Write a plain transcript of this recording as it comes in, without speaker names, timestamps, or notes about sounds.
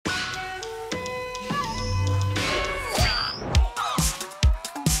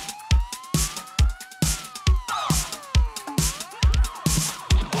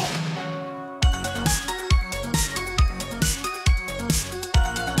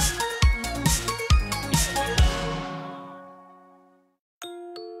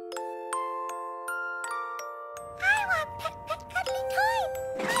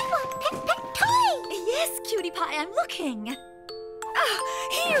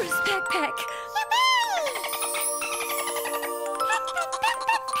Where's Peck Peck?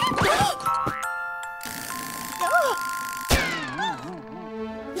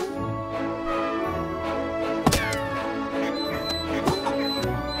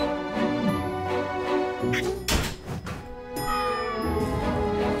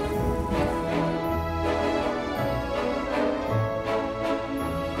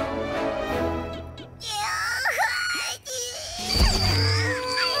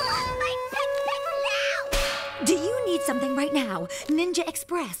 Do you need something right now? Ninja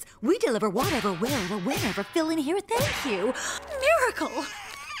Express. We deliver whatever, wherever, whenever. Fill in here, thank you. Miracle!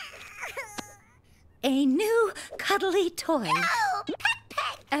 A new cuddly toy. No! Peck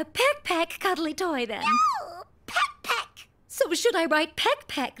Peck! A Peck Peck cuddly toy, then. No! Peck Peck! So should I write Peck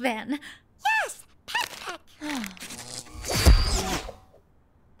Peck, then? Yes! Peck Peck!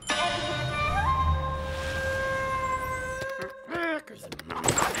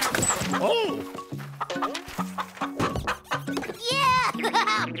 Oh!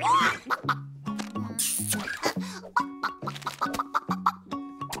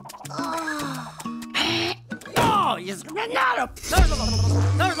 Oh, yes,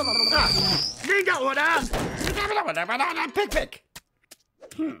 Pick, pick.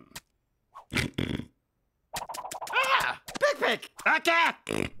 Ah, pick, pick. Okay.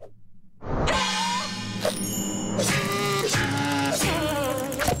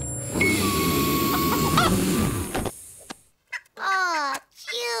 Oh,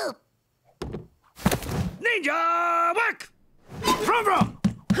 cute! Ninja work. Vroom, vroom.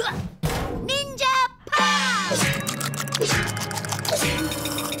 Ninja pause!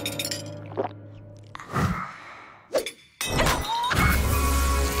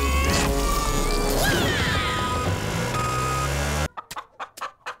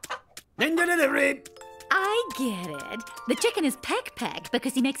 Ninja delivery. I get it. The chicken is Peck Peck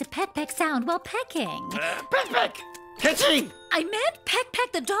because he makes a peck peck sound while pecking. Pick, pick. Catching. I meant Peck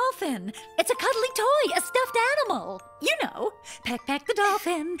Peck the dolphin. It's a cuddly toy, a stuffed animal. You know, Peck Peck the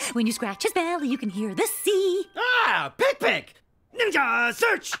dolphin. When you scratch his belly, you can hear the sea. Ah, pick, pick. Ninja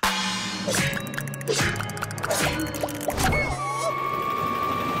search.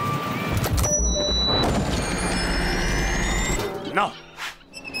 No.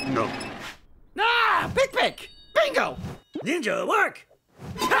 No. Ah, pick, pick. Bingo. Ninja work.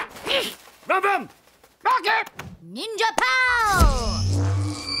 Ha! Rum, rum. Rocket. Ninja pow!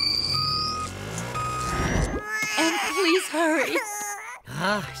 And please hurry.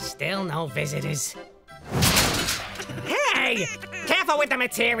 Still no visitors. Hey! Careful with the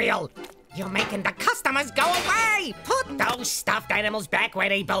material! You're making the customers go away! Put those stuffed animals back where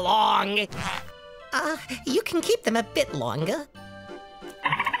they belong! You can keep them a bit longer.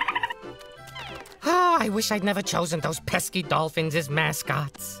 Oh, I wish I'd never chosen those pesky dolphins as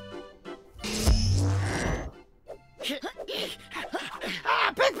mascots.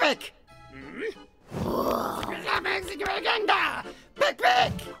 Ah, pick, pick. Pick,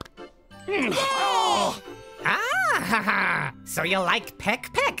 pick. Oh. Ah, so you like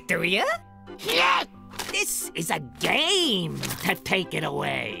Peck Peck, do you? Yeah. This is a game to take it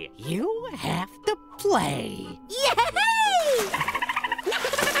away. You have to play. Yay!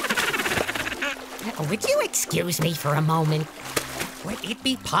 Would you excuse me for a moment? Would it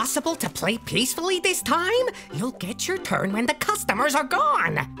be possible to play peacefully this time? You'll get your turn when the customers are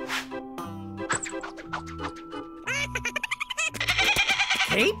gone.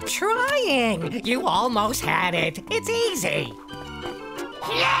 Keep trying. You almost had it. It's easy.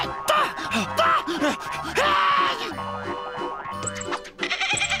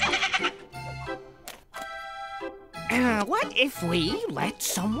 What if we let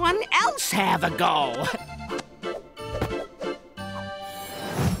someone else have a go?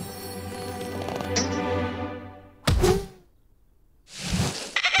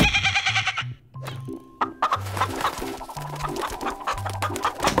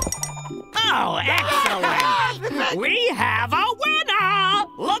 Oh, excellent! We have a winner!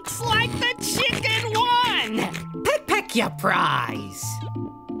 Looks like the chicken won! Pick your prize!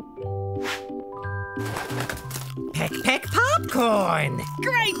 Pick popcorn!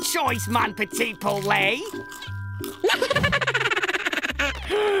 Great choice, mon petit poulet!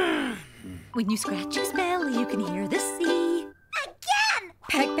 When you scratch his belly, you can hear the sea. Again!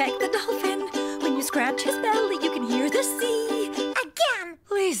 Peck Peck the dolphin. When you scratch his belly, you can hear the sea. Again!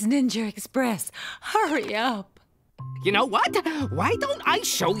 Please, Ninja Express, hurry up. You know what? Why don't I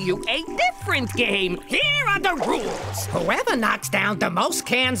show you a different game? Here are the rules. Whoever knocks down the most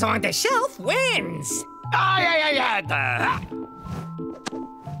cans on the shelf wins.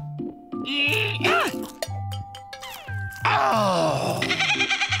 Oh!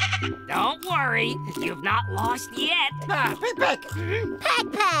 worry. You've not lost yet. Ah, Pick-Pick!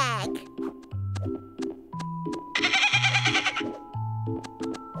 Peck peck.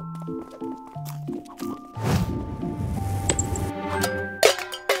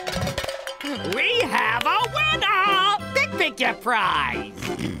 We have a winner! Pick your prize.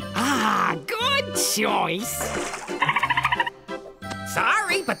 Ah, good choice.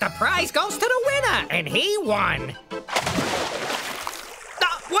 Sorry, but the prize goes to the winner, and he won.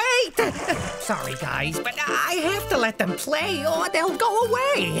 Wait! Sorry, guys, but I have to let them play or they'll go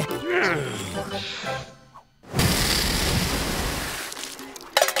away.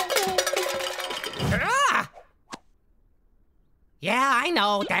 Ah! Yeah, I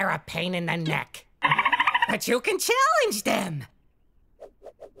know, they're a pain in the neck. But you can challenge them.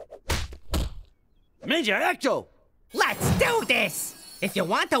 Major Ecto! Let's do this! If you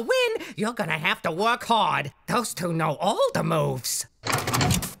want to win, you're gonna have to work hard. Those two know all the moves.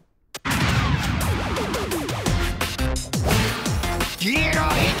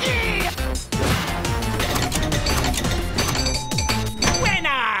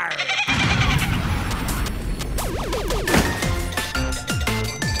 Winner!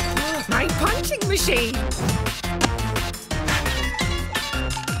 My punching machine!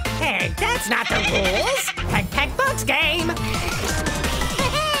 Hey, that's not the rules! Peck Bugs game!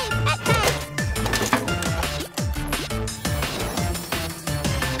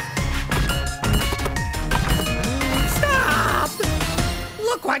 Stop!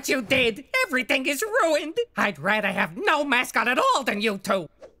 Look what you did! Everything is ruined! I'd rather have no mascot at all than you two!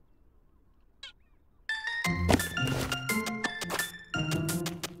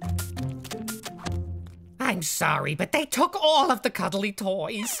 I'm sorry, but they took all of the cuddly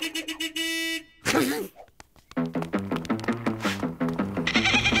toys.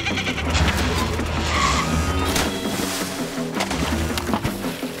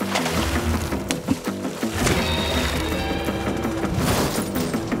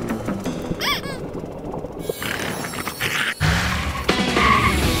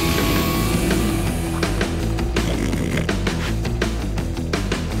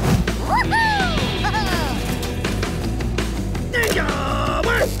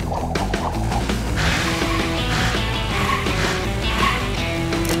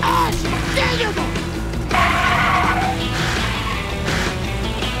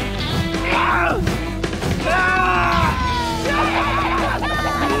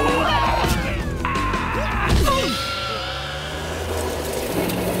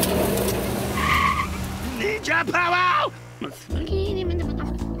 Ninja power!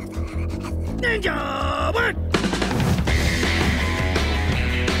 Ninja work!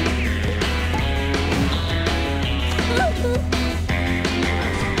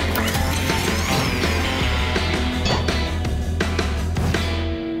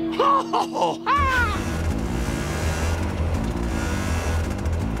 Ho ho ho ha!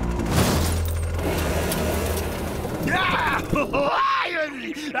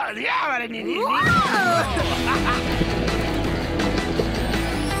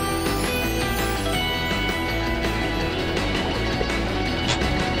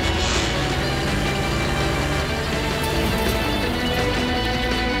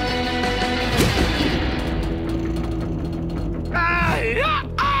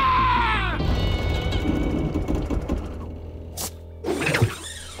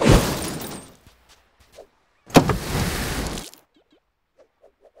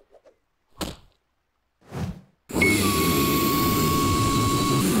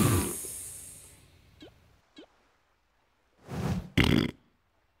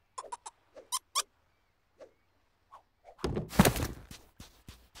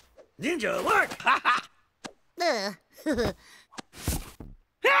 Ninja work!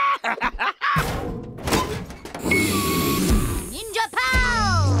 Ninja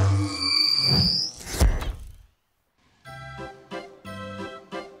pow!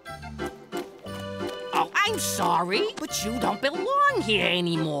 Oh, I'm sorry, but you don't belong here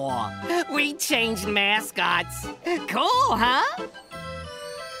anymore. We changed mascots. Cool, huh?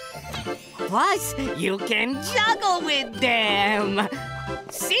 Plus, you can juggle with them.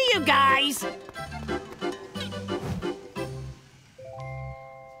 See you guys.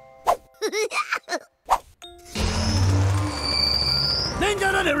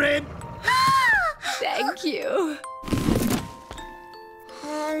 Ninja on the rib! Thank you.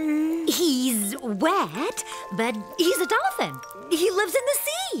 He's wet, but he's a dolphin. He lives in the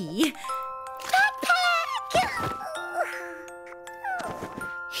sea.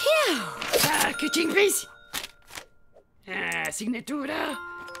 Phew. Ah, kuching please! Signatura!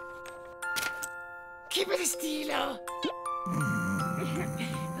 Keep it estilo!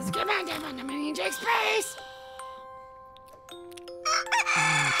 Let's go! Ninja Space!